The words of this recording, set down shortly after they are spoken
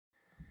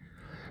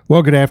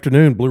Well, good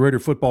afternoon. Blue Raider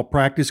football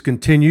practice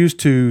continues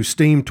to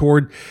steam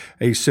toward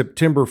a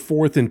September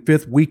 4th and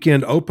 5th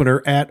weekend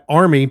opener at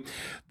Army.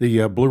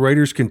 The Blue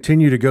Raiders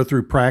continue to go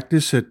through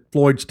practice at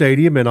Floyd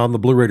Stadium and on the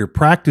Blue Raider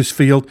practice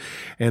field.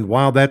 And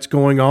while that's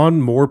going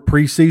on, more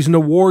preseason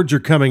awards are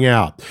coming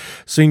out.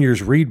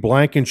 Seniors Reed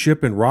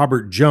Blankenship and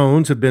Robert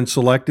Jones have been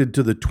selected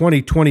to the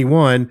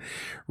 2021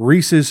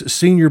 Reese's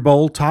Senior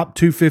Bowl Top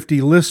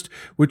 250 list,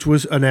 which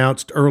was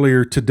announced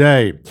earlier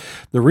today.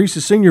 The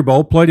Reese's Senior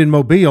Bowl, played in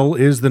Mobile,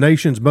 is the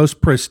nation's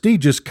most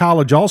prestigious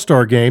college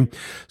all-star game,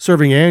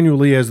 serving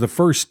annually as the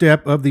first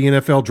step of the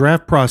NFL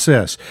draft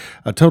process.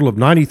 A total of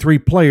 93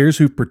 players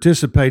who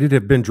participated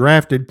have been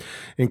drafted,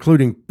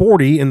 including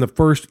 40 in the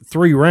first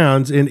 3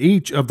 rounds in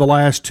each of the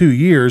last 2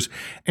 years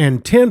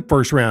and 10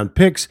 first-round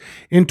picks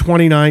in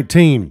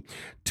 2019.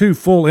 2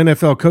 full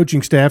NFL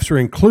coaching staffs are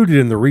included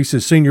in the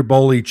Reese's Senior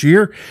Bowl each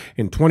year.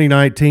 In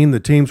 2019, the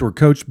teams were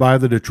coached by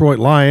the Detroit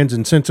Lions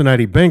and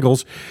Cincinnati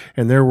Bengals,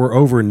 and there were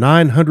over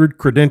 900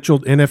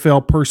 credentialed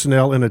NFL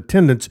personnel in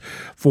attendance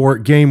for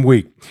game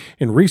week.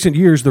 In recent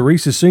years, the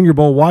Reese's Senior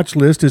Bowl watch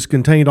list has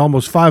contained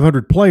almost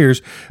 500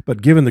 players,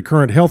 but given the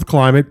current health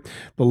climate,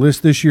 the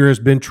list this year has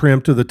been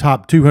trimmed to the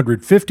top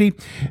 250,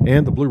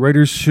 and the Blue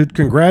Raiders should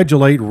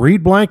congratulate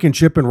Reed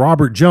Blankenship and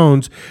Robert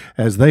Jones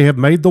as they have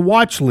made the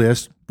watch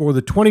list for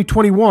the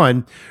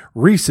 2021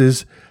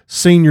 Reese's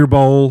Senior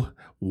Bowl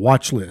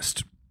watch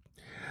list.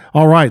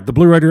 All right, the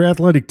Blue Raider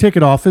Athletic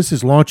Ticket Office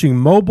is launching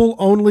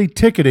mobile-only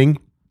ticketing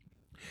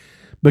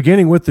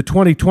beginning with the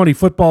 2020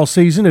 football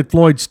season at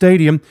Floyd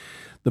Stadium.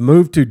 The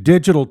move to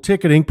digital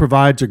ticketing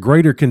provides a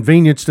greater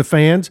convenience to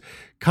fans,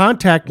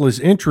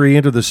 contactless entry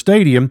into the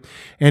stadium,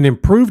 and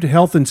improved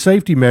health and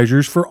safety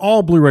measures for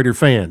all Blue Raider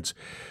fans.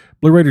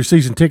 Blue Raider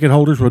season ticket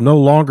holders will no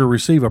longer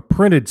receive a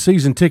printed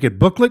season ticket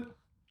booklet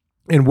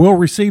and will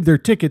receive their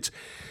tickets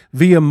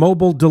via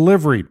mobile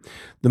delivery.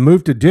 The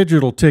move to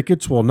digital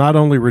tickets will not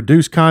only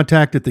reduce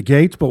contact at the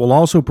gates, but will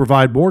also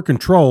provide more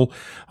control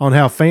on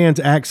how fans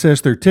access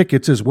their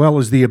tickets, as well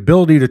as the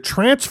ability to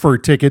transfer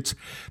tickets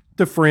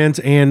to friends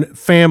and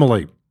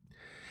family.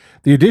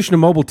 The addition of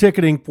mobile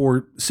ticketing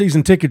for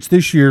season tickets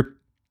this year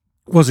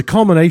was a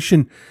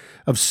culmination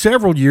of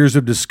several years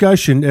of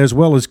discussion, as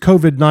well as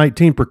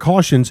COVID-19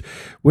 precautions,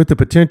 with the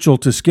potential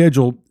to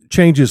schedule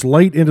changes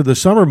late into the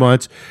summer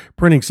months.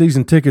 Printing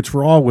season tickets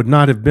for all would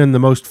not have been the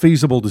most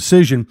feasible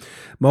decision.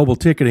 Mobile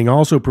ticketing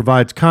also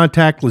provides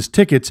contactless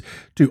tickets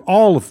to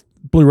all of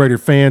Blue Raider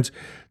fans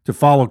to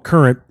follow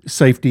current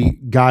safety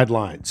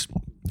guidelines.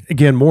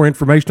 Again, more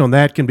information on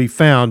that can be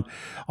found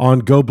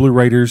on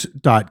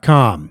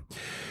GoBlueRaiders.com.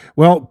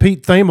 Well,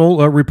 Pete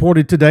Thamel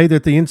reported today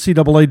that the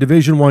NCAA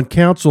Division I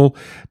Council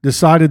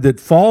decided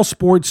that fall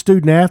sports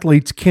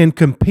student-athletes can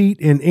compete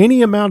in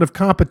any amount of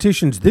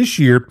competitions this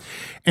year,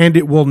 and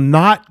it will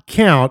not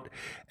count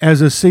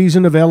as a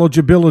season of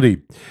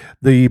eligibility.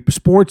 The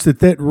sports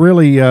that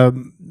really,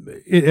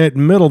 at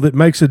middle, that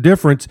makes a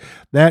difference,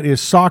 that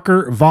is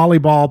soccer,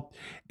 volleyball,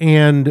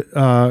 and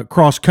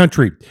cross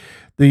country.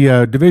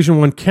 The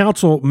Division I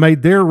Council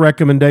made their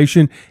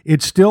recommendation.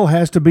 It still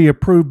has to be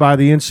approved by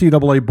the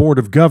NCAA Board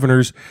of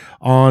Governors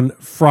on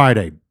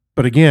Friday.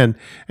 But again,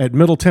 at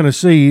Middle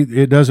Tennessee,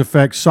 it does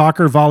affect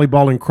soccer,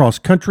 volleyball, and cross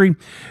country,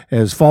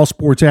 as fall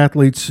sports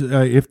athletes,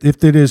 if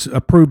it is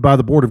approved by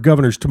the Board of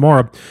Governors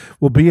tomorrow,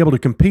 will be able to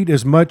compete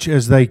as much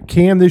as they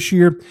can this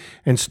year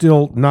and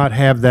still not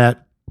have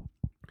that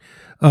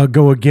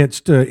go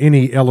against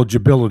any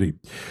eligibility.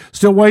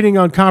 Still waiting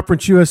on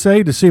Conference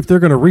USA to see if they're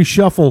going to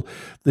reshuffle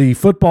the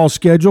football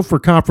schedule for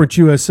Conference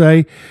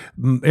USA.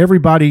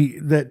 Everybody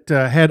that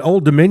had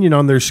Old Dominion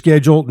on their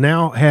schedule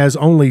now has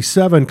only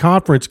 7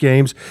 conference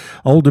games.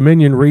 Old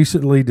Dominion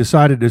recently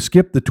decided to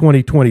skip the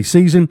 2020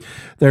 season.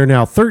 There are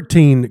now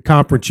 13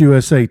 Conference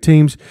USA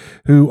teams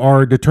who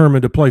are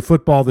determined to play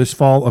football this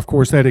fall. Of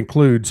course, that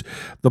includes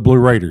the Blue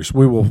Raiders.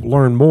 We will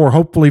learn more,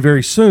 hopefully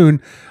very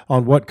soon,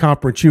 on what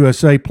Conference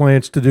USA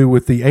plans to do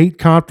with the 8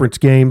 conference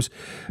games,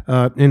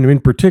 and in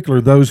particular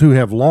those who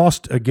have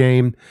lost a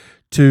game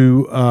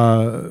to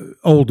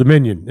Old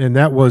Dominion, and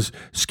that was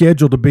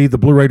scheduled to be the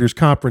Blue Raiders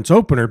conference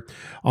opener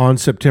on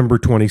September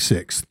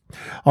 26th.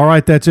 All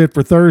right, that's it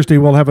for Thursday.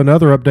 We'll have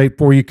another update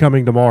for you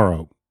coming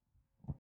tomorrow.